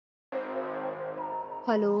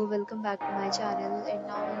Hello, welcome back to my channel, and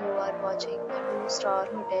now you are watching a two-star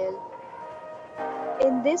hotel.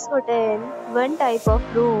 In this hotel, one type of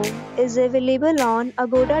room is available on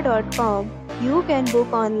agoda.com. You can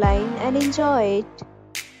book online and enjoy it.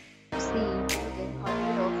 To see more than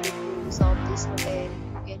 100 of reviews of this hotel,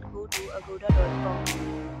 you can go to agoda.com.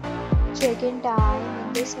 Check-in time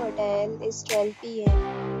in this hotel is 12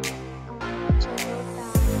 p.m. Check-out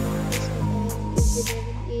time in this hotel is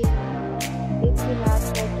 11 a.m. If you have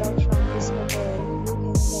checked out from this hotel, you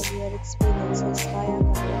can share your experiences via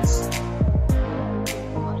comments.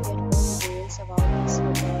 Or get more details about this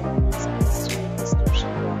hotel, please check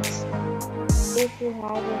description box. If you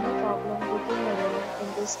have any problem booking a room in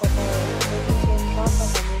this hotel, then you can drop a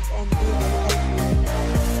comment and we will help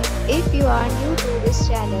you. If you are new to this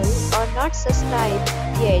channel or not subscribed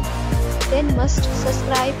yet, then must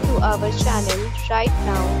subscribe to our channel right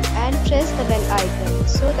now and press the bell icon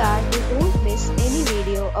so that you don't miss any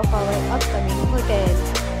video of our upcoming hotel.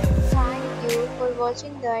 Thank you for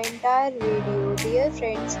watching the entire video. Dear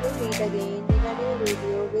friends, we'll meet again in a new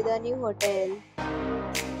video with a new hotel.